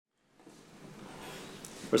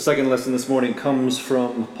Our second lesson this morning comes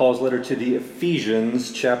from Paul's letter to the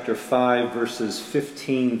Ephesians, chapter 5, verses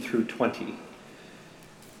 15 through 20.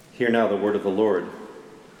 Hear now the word of the Lord.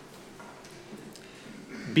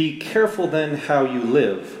 Be careful then how you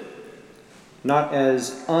live, not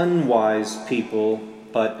as unwise people,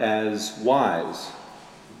 but as wise,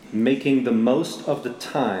 making the most of the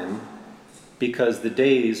time, because the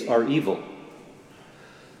days are evil.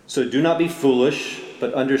 So do not be foolish,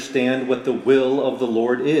 but understand what the will of the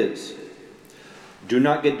Lord is. Do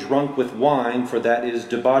not get drunk with wine, for that is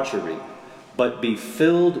debauchery, but be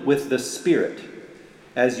filled with the Spirit,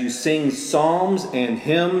 as you sing psalms and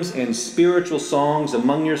hymns and spiritual songs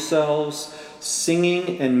among yourselves,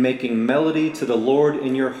 singing and making melody to the Lord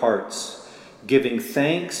in your hearts, giving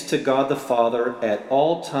thanks to God the Father at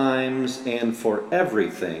all times and for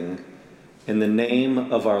everything, in the name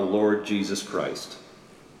of our Lord Jesus Christ.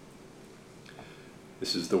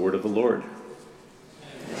 This is the word of the Lord.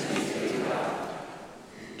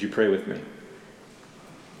 Would you pray with me?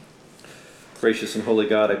 Gracious and holy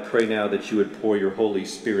God, I pray now that you would pour your Holy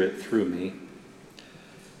Spirit through me,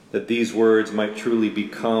 that these words might truly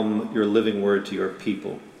become your living word to your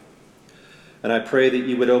people. And I pray that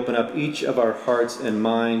you would open up each of our hearts and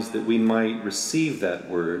minds that we might receive that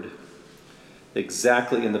word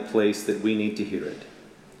exactly in the place that we need to hear it.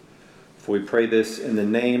 For we pray this in the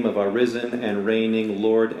name of our risen and reigning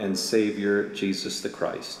Lord and Savior, Jesus the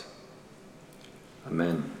Christ.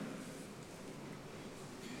 Amen.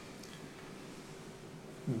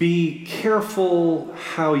 Be careful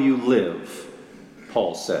how you live,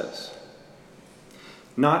 Paul says.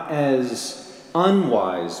 Not as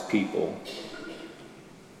unwise people,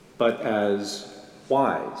 but as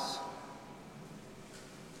wise.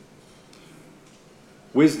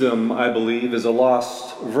 Wisdom, I believe, is a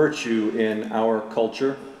lost virtue in our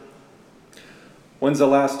culture. When's the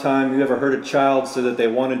last time you ever heard a child say that they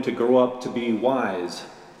wanted to grow up to be wise?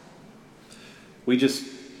 We just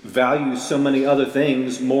value so many other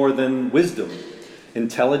things more than wisdom.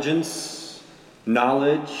 Intelligence,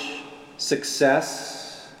 knowledge,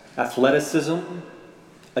 success, athleticism,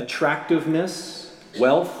 attractiveness,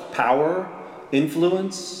 wealth, power,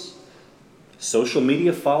 influence, social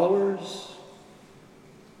media followers.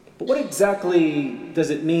 But what exactly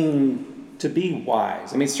does it mean to be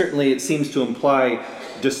wise? I mean, certainly it seems to imply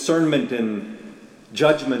discernment and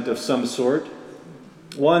judgment of some sort.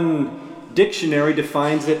 One dictionary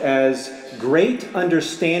defines it as great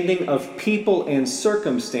understanding of people and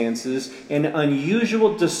circumstances and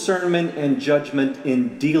unusual discernment and judgment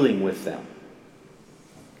in dealing with them.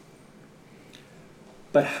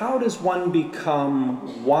 But how does one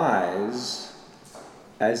become wise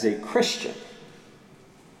as a Christian?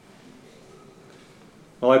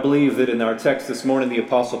 Well, I believe that in our text this morning, the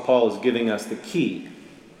Apostle Paul is giving us the key,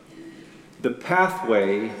 the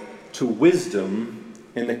pathway to wisdom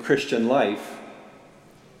in the Christian life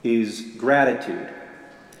is gratitude,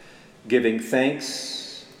 giving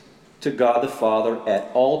thanks to God the Father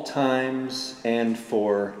at all times and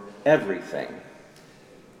for everything,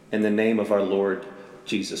 in the name of our Lord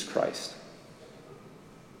Jesus Christ.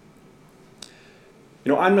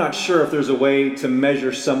 You know, I'm not sure if there's a way to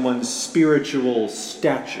measure someone's spiritual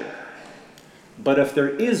stature, but if there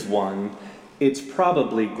is one, it's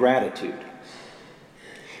probably gratitude.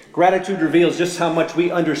 Gratitude reveals just how much we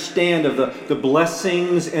understand of the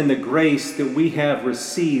blessings and the grace that we have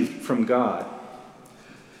received from God.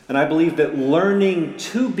 And I believe that learning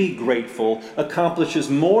to be grateful accomplishes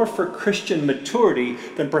more for Christian maturity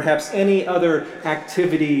than perhaps any other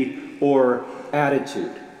activity or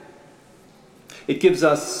attitude. It gives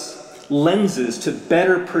us lenses to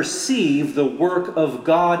better perceive the work of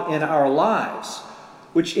God in our lives,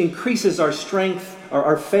 which increases our strength,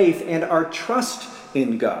 our faith, and our trust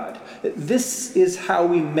in God. This is how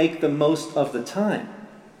we make the most of the time.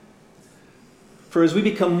 For as we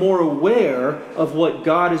become more aware of what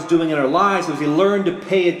God is doing in our lives, as we learn to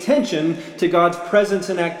pay attention to God's presence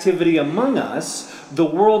and activity among us, the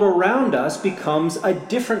world around us becomes a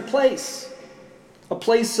different place. A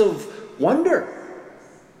place of wonder,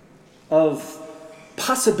 of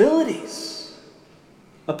possibilities,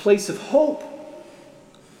 a place of hope,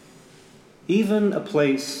 even a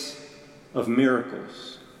place of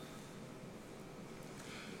miracles.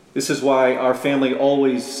 This is why our family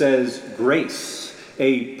always says grace,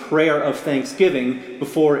 a prayer of thanksgiving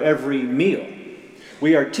before every meal.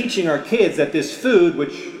 We are teaching our kids that this food,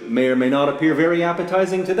 which may or may not appear very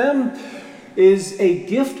appetizing to them, is a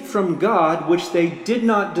gift from God which they did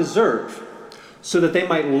not deserve, so that they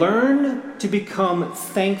might learn to become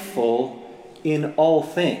thankful in all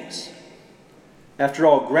things. After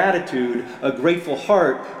all, gratitude, a grateful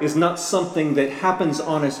heart, is not something that happens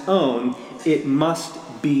on its own. It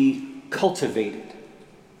must be cultivated.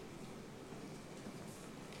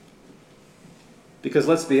 Because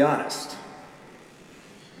let's be honest,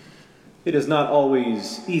 it is not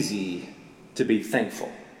always easy to be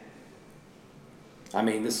thankful. I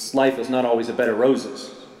mean, this life is not always a bed of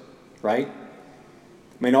roses, right?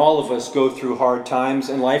 I mean, all of us go through hard times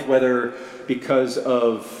in life, whether because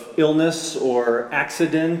of illness or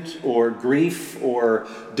accident or grief or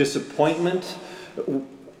disappointment,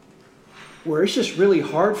 where it's just really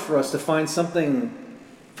hard for us to find something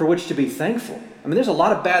for which to be thankful. I mean, there's a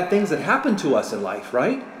lot of bad things that happen to us in life,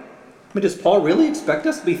 right? I mean, does Paul really expect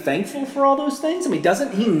us to be thankful for all those things? I mean,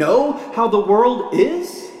 doesn't he know how the world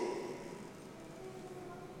is?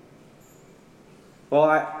 Well,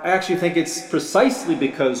 I actually think it's precisely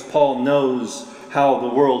because Paul knows how the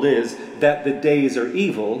world is, that the days are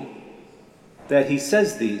evil, that he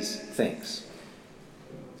says these things.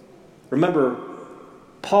 Remember,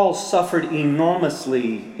 Paul suffered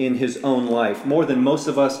enormously in his own life, more than most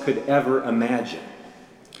of us could ever imagine.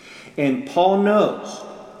 And Paul knows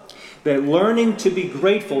that learning to be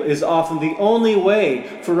grateful is often the only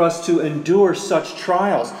way for us to endure such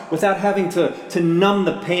trials without having to numb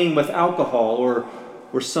the pain with alcohol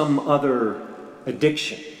or some other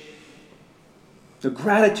addiction. The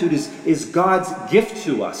gratitude is God's gift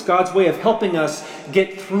to us, God's way of helping us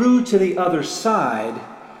get through to the other side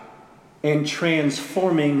and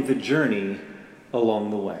transforming the journey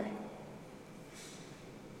along the way.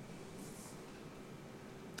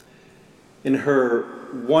 In her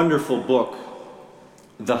wonderful book,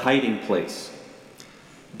 The Hiding Place,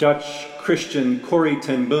 Dutch Christian Corrie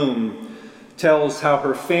ten Boom tells how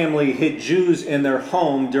her family hid Jews in their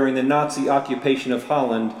home during the Nazi occupation of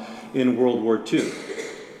Holland in World War II.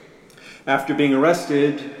 After being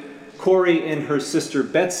arrested, Corrie and her sister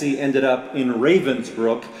Betsy ended up in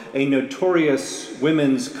Ravensbrück, a notorious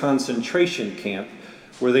women's concentration camp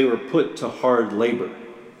where they were put to hard labor.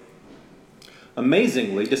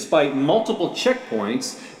 Amazingly, despite multiple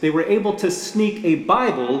checkpoints, they were able to sneak a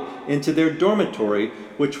Bible into their dormitory,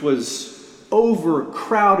 which was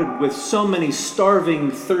overcrowded with so many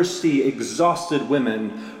starving, thirsty, exhausted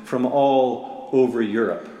women from all over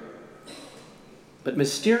Europe. But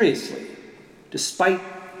mysteriously, despite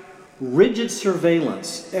rigid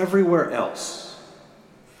surveillance everywhere else,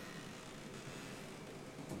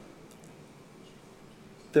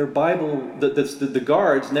 their Bible, the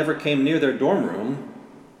guards never came near their dorm room,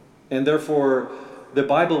 and therefore the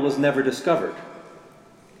Bible was never discovered.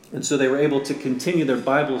 And so they were able to continue their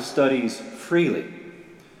Bible studies freely,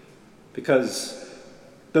 because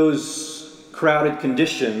those crowded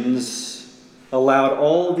conditions allowed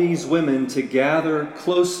all these women to gather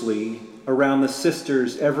closely around the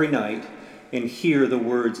sisters every night and hear the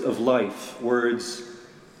words of life, words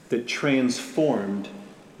that transformed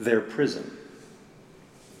their prison.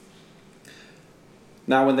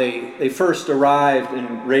 Now, when they first arrived in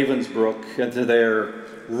Ravensbrück into their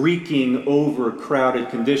reeking, overcrowded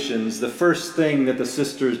conditions, the first thing that the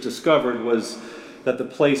sisters discovered was that the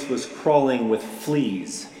place was crawling with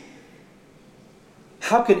fleas.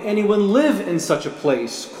 How could anyone live in such a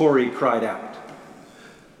place? Corrie cried out.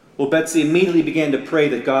 Well, Betsy immediately began to pray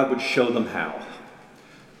that God would show them how.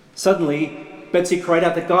 Suddenly, Betsy cried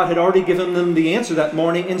out that God had already given them the answer that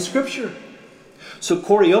morning in Scripture. So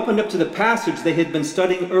Corrie opened up to the passage they had been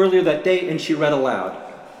studying earlier that day, and she read aloud,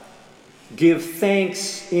 "Give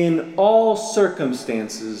thanks in all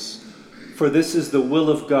circumstances, for this is the will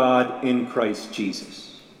of God in Christ Jesus."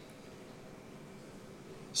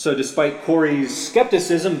 So despite Corrie's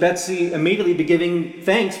skepticism, Betsy immediately began giving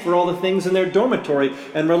thanks for all the things in their dormitory,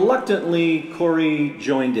 and reluctantly Corrie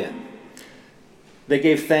joined in. They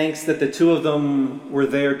gave thanks that the two of them were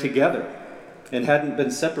there together and hadn't been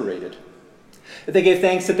separated. They gave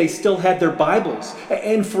thanks that they still had their Bibles,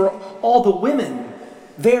 and for all the women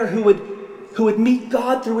there who would meet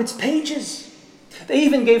God through its pages. They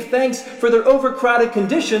even gave thanks for their overcrowded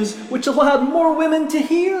conditions, which allowed more women to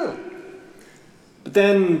hear. But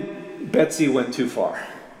then Betsy went too far.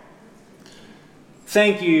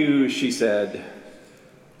 "Thank you," she said,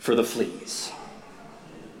 "for the fleas."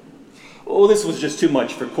 Oh, this was just too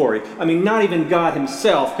much for Corrie. I mean, not even God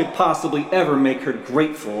himself could possibly ever make her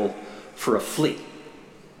grateful for a flea.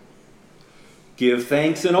 "Give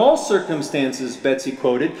thanks in all circumstances," Betsy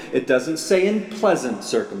quoted. It doesn't say in pleasant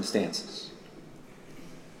circumstances.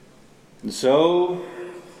 And so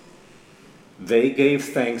they gave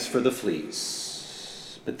thanks for the fleas.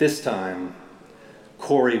 But this time,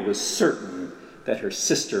 Corrie was certain that her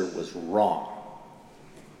sister was wrong.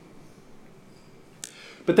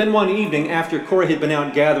 But then one evening, after Corey had been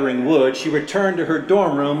out gathering wood, she returned to her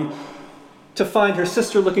dorm room to find her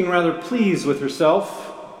sister looking rather pleased with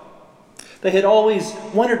herself. They had always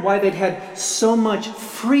wondered why they'd had so much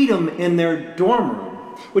freedom in their dorm room,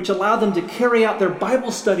 which allowed them to carry out their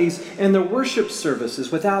Bible studies and their worship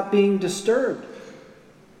services without being disturbed.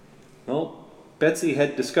 Well, Betsy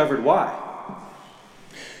had discovered why.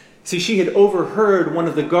 See, she had overheard one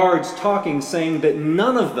of the guards talking, saying that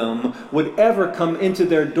none of them would ever come into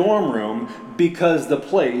their dorm room because the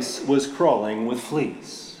place was crawling with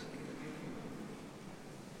fleas.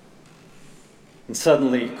 And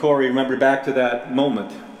suddenly, Corey remembered back to that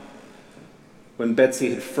moment when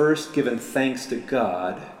Betsy had first given thanks to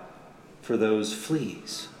God for those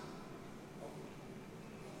fleas.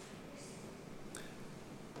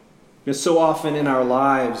 So often in our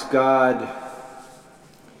lives, God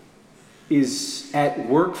is at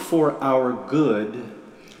work for our good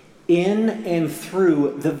in and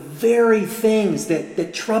through the very things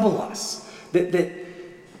that trouble us, that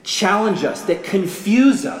challenge us, that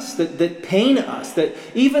confuse us, that pain us, that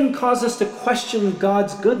even cause us to question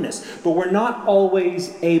God's goodness. But we're not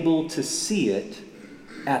always able to see it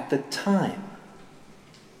at the time.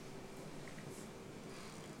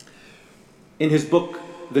 In his book,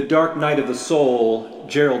 The Dark Night of the Soul,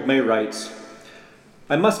 Gerald May writes,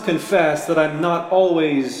 "I must confess that I'm not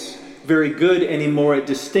always very good anymore at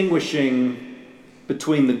distinguishing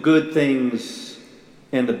between the good things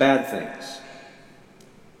and the bad things.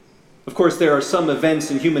 Of course, there are some events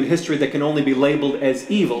in human history that can only be labeled as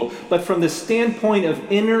evil, but from the standpoint of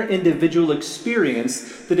inner individual experience,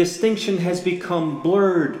 the distinction has become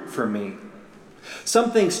blurred for me.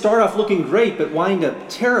 Some things start off looking great but wind up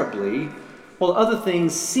terribly, while other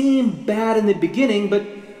things seem bad in the beginning but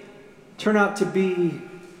turn out to be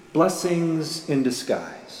blessings in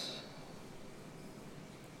disguise."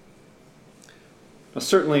 Now,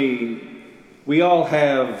 certainly, we all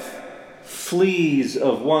have fleas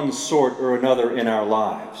of one sort or another in our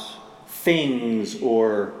lives. Things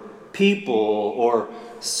or people or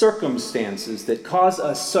circumstances that cause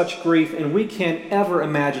us such grief, and we can't ever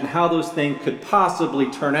imagine how those things could possibly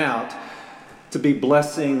turn out to be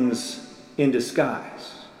blessings in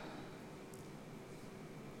disguise.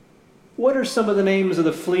 What are some of the names of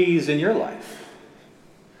the fleas in your life?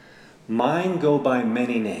 Mine go by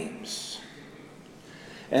many names.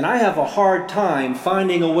 And I have a hard time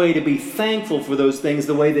finding a way to be thankful for those things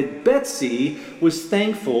the way that Betsy was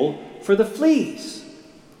thankful for the fleas.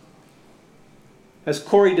 As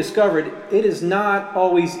Corey discovered, it is not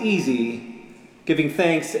always easy giving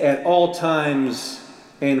thanks at all times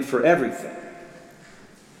and for everything.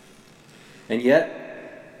 And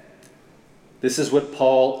yet, this is what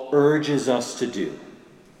Paul urges us to do,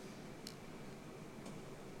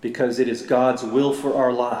 because it is God's will for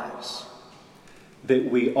our lives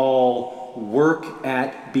that we all work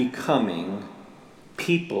at becoming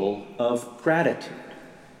people of gratitude.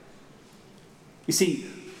 You see,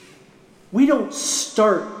 we don't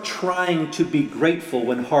start trying to be grateful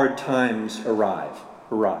when hard times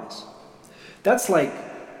arise. That's like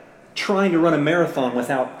trying to run a marathon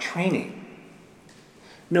without training.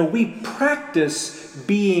 No, we practice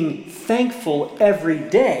being thankful every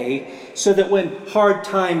day so that when hard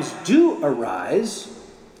times do arise,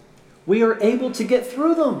 we are able to get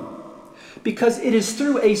through them. Because it is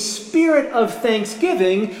through a spirit of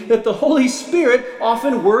thanksgiving that the Holy Spirit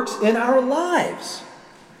often works in our lives.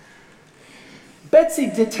 Betsy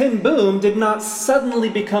ten Boom did not suddenly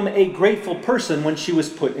become a grateful person when she was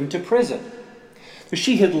put into prison.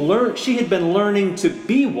 She had been learning to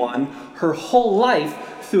be one her whole life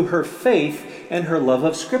through her faith and her love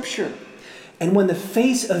of Scripture. And when the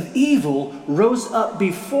face of evil rose up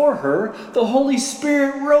before her, the Holy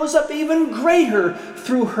Spirit rose up even greater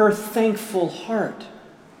through her thankful heart.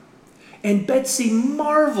 And Betsy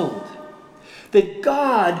marveled that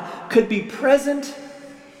God could be present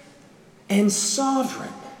and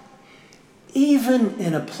sovereign, even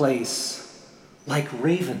in a place like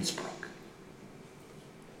Ravensbrück.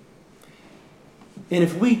 And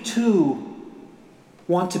if we too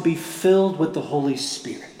want to be filled with the Holy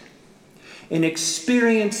Spirit and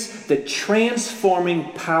experience the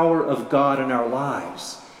transforming power of God in our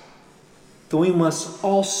lives, then we must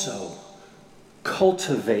also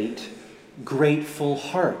cultivate grateful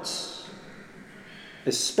hearts,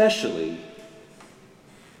 especially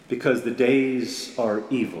because the days are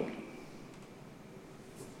evil.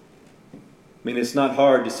 I mean, it's not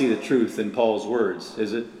hard to see the truth in Paul's words,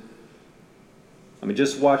 is it? I mean,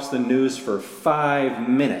 just watch the news for 5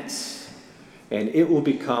 minutes and it will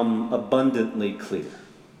become abundantly clear.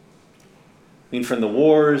 I mean, from the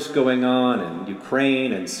wars going on in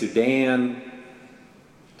Ukraine and Sudan,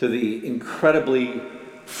 to the incredibly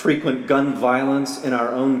frequent gun violence in our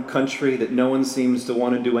own country that no one seems to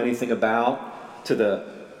want to do anything about, to the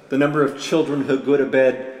number of children who go to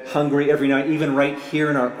bed hungry every night, even right here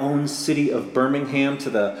in our own city of Birmingham, to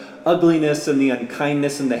the ugliness and the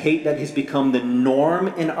unkindness and the hate that has become the norm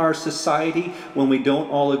in our society when we don't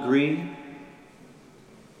all agree.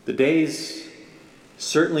 The days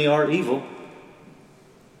certainly are evil.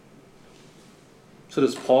 So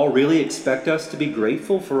does Paul really expect us to be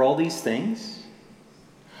grateful for all these things?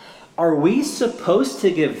 Are we supposed to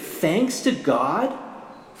give thanks to God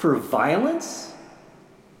for violence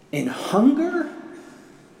and hunger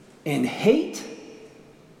and hate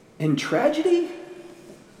and tragedy?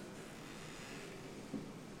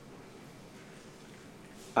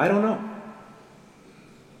 I don't know.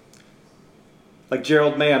 Like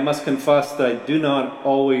Gerald May, I must confess that I do not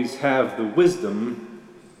always have the wisdom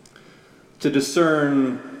to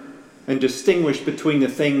discern and distinguish between the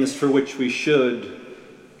things for which we should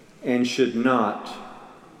and should not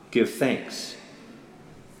give thanks.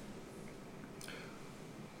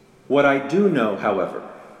 What I do know, however,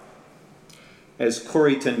 as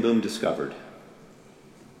Corrie ten Boom discovered,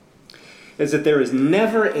 is that there is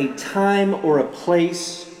never a time or a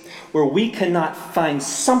place where we cannot find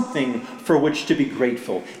something for which to be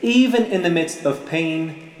grateful, even in the midst of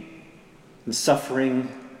pain and suffering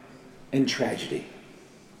and tragedy.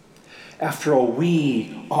 After all,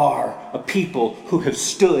 we are a people who have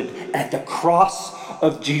stood at the cross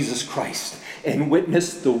of Jesus Christ and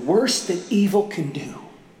witnessed the worst that evil can do.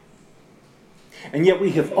 And yet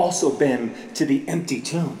we have also been to the empty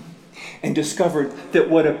tomb and discovered that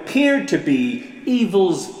what appeared to be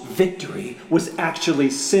evil's victory was actually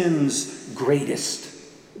sin's greatest.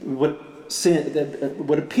 What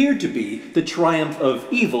appeared to be the triumph of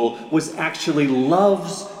evil was actually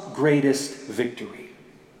love's greatest victory.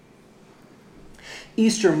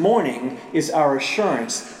 Easter morning is our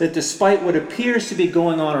assurance that despite what appears to be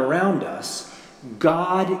going on around us,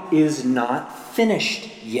 God is not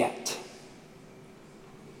finished yet.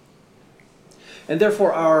 And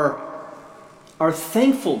therefore our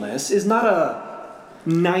thankfulness is not a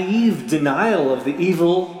naive denial of the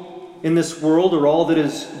evil in this world or all that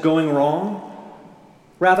is going wrong.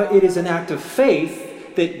 Rather, it is an act of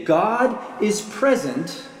faith that God is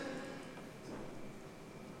present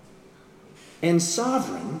and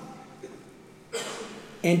sovereign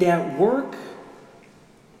and at work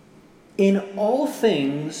in all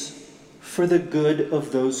things for the good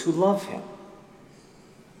of those who love him.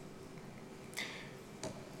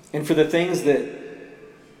 And for the things that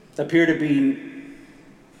appear to be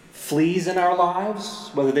fleas in our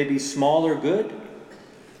lives, whether they be small or good,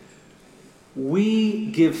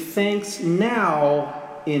 we give thanks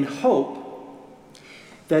now in hope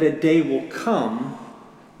that a day will come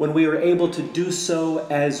when we are able to do so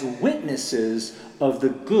as witnesses of the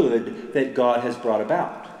good that God has brought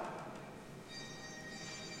about.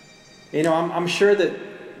 You know, I'm sure that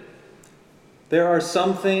there are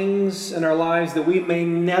some things in our lives that we may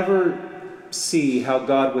never see how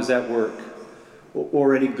God was at work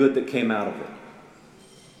or any good that came out of it.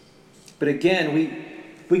 But again,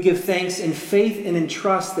 we give thanks in faith and in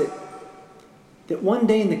trust that one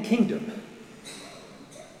day in the kingdom,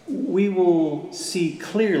 we will see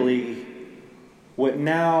clearly what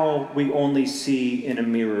now we only see in a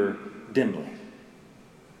mirror dimly.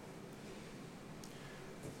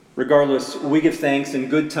 Regardless, we give thanks in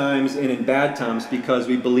good times and in bad times because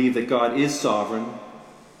we believe that God is sovereign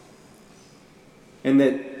and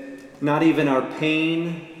that not even our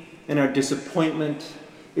pain and our disappointment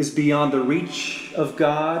is beyond the reach of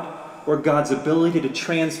God or God's ability to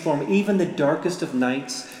transform even the darkest of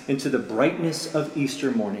nights into the brightness of Easter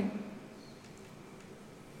morning.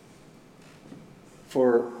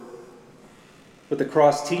 For what the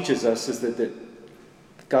cross teaches us is that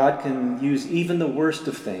God can use even the worst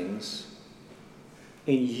of things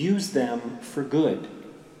and use them for good.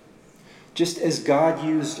 Just as God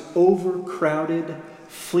used overcrowded,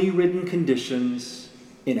 flea-ridden conditions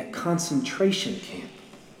in a concentration camp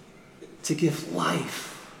to give life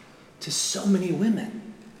to so many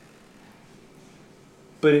women.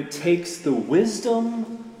 But it takes the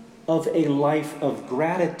wisdom of a life of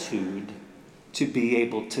gratitude to be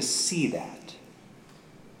able to see that.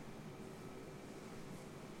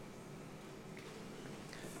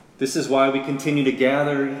 This is why we continue to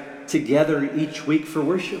gather together each week for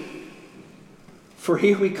worship. For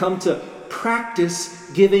here we come to practice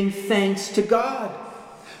giving thanks to God,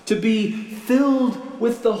 to be filled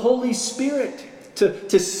with the Holy Spirit,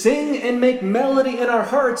 to sing and make melody in our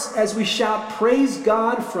hearts as we shout, "Praise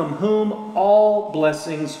God from whom all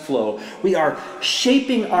blessings flow." We are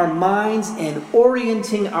shaping our minds and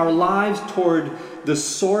orienting our lives toward the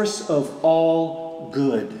source of all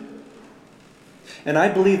good. And I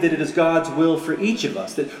believe that it is God's will for each of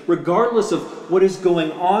us that regardless of what is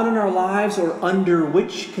going on in our lives or under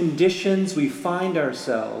which conditions we find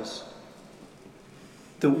ourselves,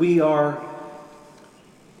 that we are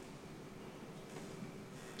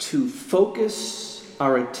to focus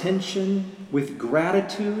our attention with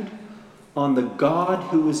gratitude on the God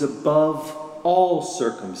who is above all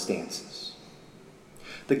circumstances,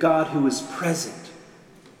 the God who is present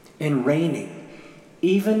and reigning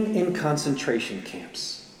even in concentration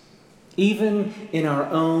camps, even in our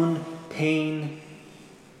own pain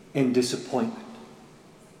and disappointment.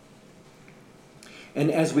 And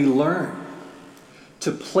as we learn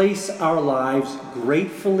to place our lives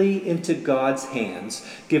gratefully into God's hands,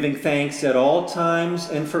 giving thanks at all times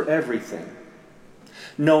and for everything,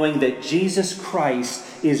 knowing that Jesus Christ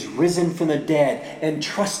is risen from the dead, and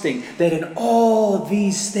trusting that in all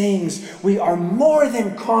these things we are more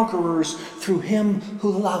than conquerors through him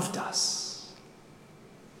who loved us,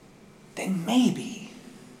 then maybe,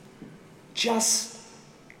 just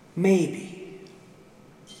maybe,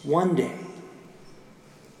 one day,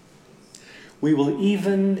 we will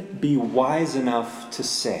even be wise enough to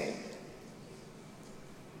say,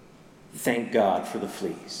 "Thank God for the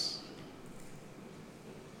fleas."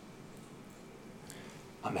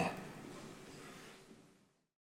 Amen.